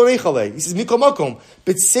reisha de lo nechale. He says mikol makom,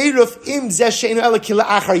 but seiruf im zeh she'enu ela kila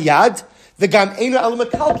achar yad. The gam einu el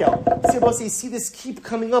mekalkel. You see this keep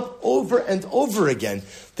coming up over and over again.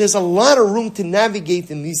 There's a lot of room to navigate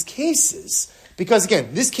in these cases. Because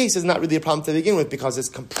again, this case is not really a problem to begin with because it's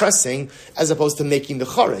compressing as opposed to making the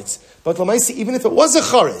charetz. But Lamaisi, even if it was a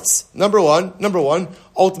charetz, number one,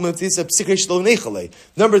 ultimately it's a psik reisha de lo nechale.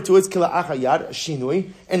 Number 2, it's kila achar yad,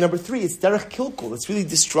 shinui. And number 3, it's derech kilkul. It's really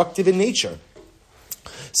destructive in nature.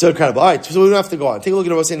 So incredible. All right, so we don't have to go on. Take a look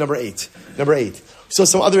at what I say number 8. So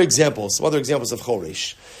some other examples of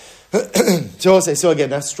choresh. So again,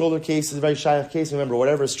 that stroller case is a very shaykh case. Remember,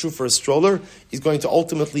 whatever is true for a stroller is going to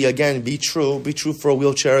ultimately, again, be true for a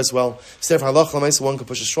wheelchair as well. So one can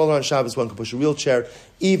push a stroller on Shabbos, one can push a wheelchair,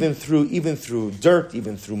 even through dirt,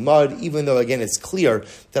 even through mud, even though, again, it's clear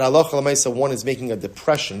that Allah Lamaisa, one is making a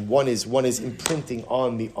depression, one is imprinting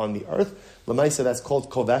on the earth. Lamaisa, that's called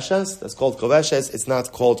koveshes. It's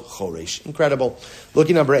not called choresh. Incredible. Look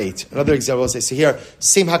at number 8. Another example. So here,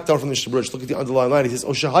 same hakdar from the Chaburah. Look at the underlying line. He says,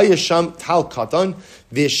 Oshahaya sham tal katan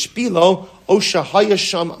v'shpilo Oshahaya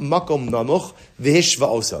sham makom namuch v'hishva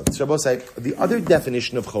osa. The other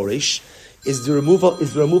definition of choresh is the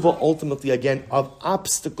removal ultimately again of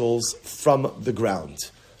obstacles from the ground.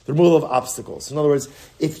 The removal of obstacles. In other words,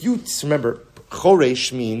 if you remember,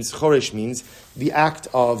 choresh means the act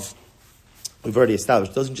of. We've already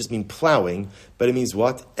established, it doesn't just mean plowing, but it means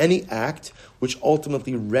what? Any act which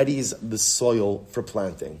ultimately readies the soil for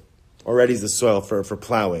planting, or readies the soil for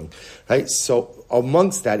plowing, right? So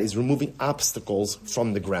amongst that is removing obstacles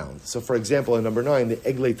from the ground. So for example, in number 9, the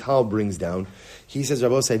Eglei Tal brings down, he says,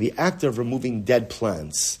 Rabbi, the act of removing dead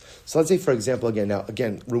plants. So let's say, for example,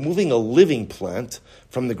 again, removing a living plant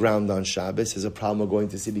from the ground on Shabbos is a problem we're going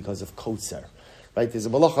to see because of kotzer. Right, there's a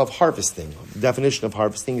malacha of harvesting. The definition of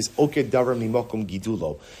harvesting is oke davar mimokum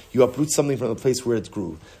gidulo. You uproot something from the place where it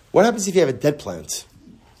grew. What happens if you have a dead plant?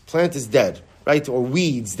 Plant is dead, right? Or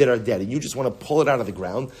weeds that are dead, and you just want to pull it out of the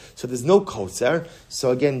ground. So there's no kotzer.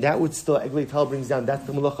 So again, that would still Eglei Tal brings down. That's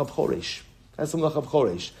the malacha of choresh.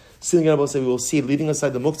 Sitting on we will see, leaving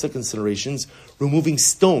aside the muktzah considerations, removing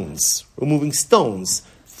stones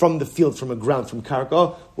from the field, from a ground, from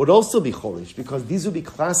karka, would also be choresh, because these would be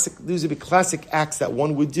classic acts that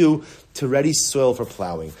one would do to ready soil for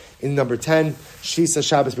plowing. In number 10, Shvisa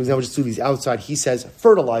Shabbos, for example, just do these outside, he says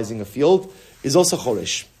fertilizing a field is also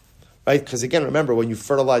choresh. Right? Because again, remember, when you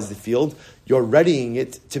fertilize the field, you're readying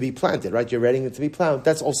it to be planted, right? You're readying it to be plowed.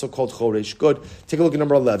 That's also called choresh. Good. Take a look at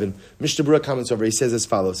number 11. Chaburah comments over. He says as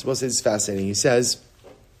follows. This is fascinating. He says,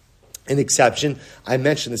 an exception, I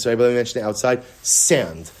mentioned this already, but I mentioned it outside,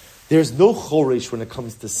 sand. There's no choresh when it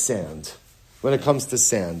comes to sand.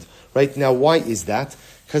 Right? Now, why is that?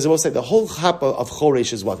 Because I will say the whole chap of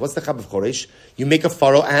choresh is what? What's the chap of choresh? You make a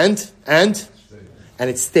furrow and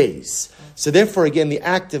it stays. So therefore, again, the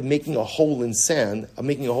act of making a hole in sand,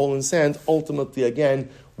 ultimately, again,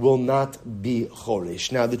 will not be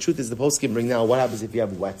choresh. Now, the truth is, the poskim bring now, what happens if you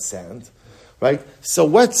have wet sand? Right? So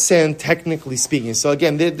wet sand, technically speaking. So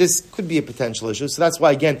again, this could be a potential issue. So that's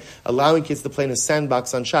why, again, allowing kids to play in a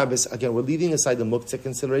sandbox on Shabbos, again, we're leaving aside the muktzah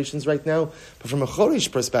considerations right now. But from a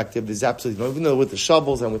choresh perspective, there's absolutely no, even though with the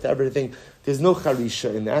shovels and with everything, there's no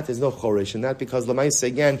charisha in that, there's no choresh in that, because Lamaisa,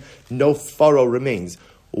 again, no furrow remains.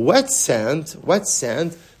 Wet sand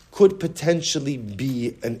could potentially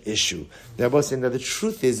be an issue. Now, the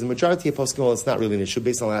truth is, the majority of poskim, it's not really an issue,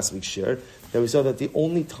 based on last week's share, that we saw that the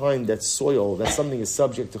only time that something is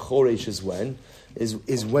subject to choresh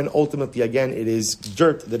is when ultimately, again, it is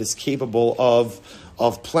dirt that is capable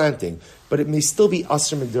of planting. But it may still be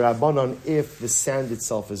asr midrabanan if the sand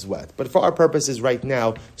itself is wet. But for our purposes right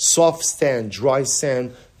now, soft sand, dry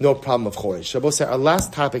sand, no problem of choresh. Shabbos, our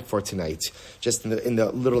last topic for tonight, just in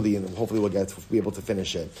the literally, and hopefully we'll be able to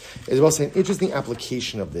finish it, is also an interesting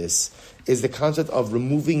application of this, is the concept of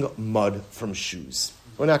removing mud from shoes.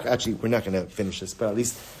 We're not going to finish this, but at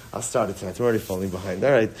least I'll start it tonight. We're already falling behind.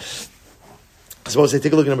 All right. So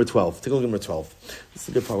take a look at number 12. It's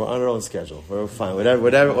a good part. We're on our own schedule. We're fine.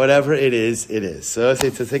 Whatever it is, it is. So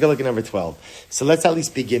take a look at number 12. So let's at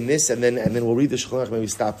least begin this, and then we'll read the Shulchan Aruch, maybe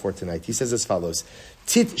stop for tonight. He says as follows: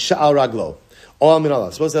 Tit sha'al raglo, o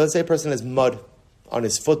minallah. Suppose let's say a person has mud on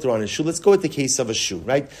his foot or on his shoe. Let's go with the case of a shoe,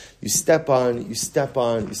 right? You step in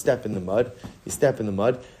the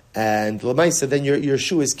mud, and l'maisa, then your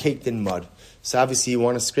shoe is caked in mud. So obviously you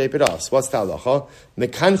want to scrape it off. So what's the halacha?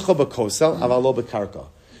 Mekancho b'kosel avalo b'karka.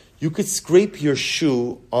 You could scrape your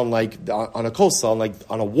shoe on a kosel, like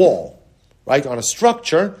on a wall, right? On a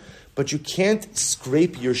structure, but you can't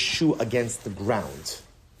scrape your shoe against the ground.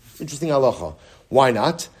 Interesting halacha. Why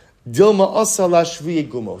not? Dilma asa lashviye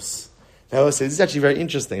gumos. Now this is actually very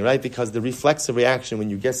interesting, right? Because the reflexive reaction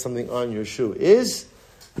when you get something on your shoe is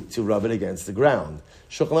to rub it against the ground.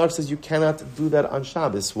 Shulchan Aruch says you cannot do that on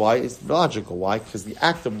Shabbos. Why? It's logical. Why? Because the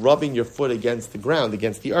act of rubbing your foot against the ground,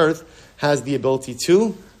 against the earth, has the ability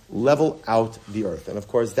to level out the earth. And of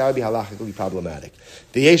course, that would be halachically problematic.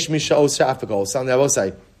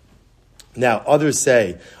 Now, others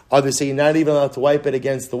say you're not even allowed to wipe it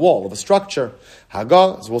against the wall of a structure.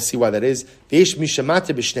 Haga, so we'll see why that is.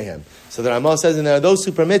 So the Ramah says, and there are those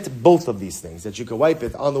who permit both of these things, that you could wipe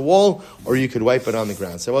it on the wall or you could wipe it on the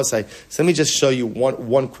ground. So I will say, so let me just show you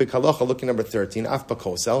one quick halacha. Look at number 13, af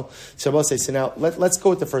bakosel. So I will say, so now let's go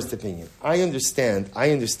with the first opinion. I understand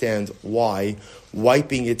why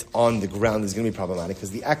wiping it on the ground is going to be problematic,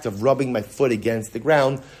 because the act of rubbing my foot against the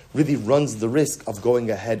ground really runs the risk of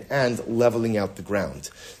going ahead and leveling out the ground.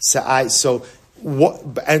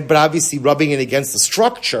 But obviously rubbing it against the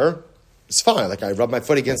structure is fine. Like I rub my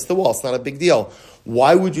foot against the wall, it's not a big deal.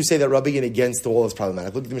 Why would you say that rubbing it against the wall is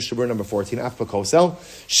problematic? Look at the Mishnah number 14. Af bakosel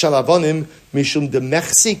shalavonim mishum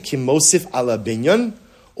demechsi kimosif ala binyan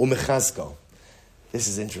umechasko. This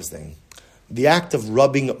is interesting. The act of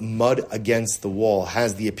rubbing mud against the wall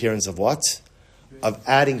has the appearance of what? Of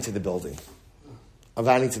adding to the building.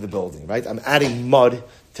 Right? I'm adding mud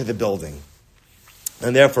to the building.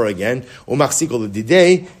 And therefore, again, umachsiko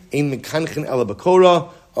l'didei ein mekanchen ela b'kora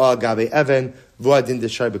gabe even v'adin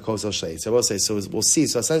deshay b'kosel shleit. So we'll see.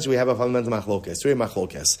 So essentially, we have a fundamental machlokes. Three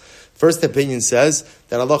machlokes. First opinion says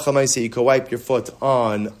that Allah might say you can wipe your foot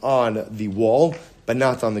on the wall, but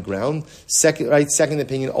not on the ground. Second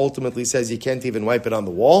opinion ultimately says you can't even wipe it on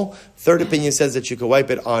the wall. Third opinion says that you can wipe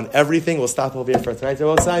it on everything. We'll stop over here for tonight, I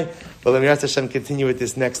will say. But let me ask Hashem continue with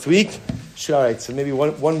this next week. Sure, all right, so maybe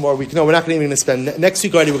one more week. No, we're not even going to spend... Next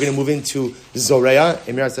week already, we're going to move into Zoreya.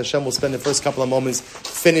 And Mirat Hashem will spend the first couple of moments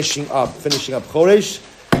finishing up Choreish.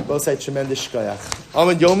 We'll say tremendous shkoyach.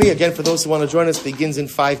 Amad Yomi, again, for those who want to join us, begins in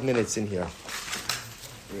 5 minutes in here.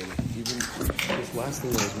 Really. Even this last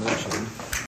thing that was mentioned.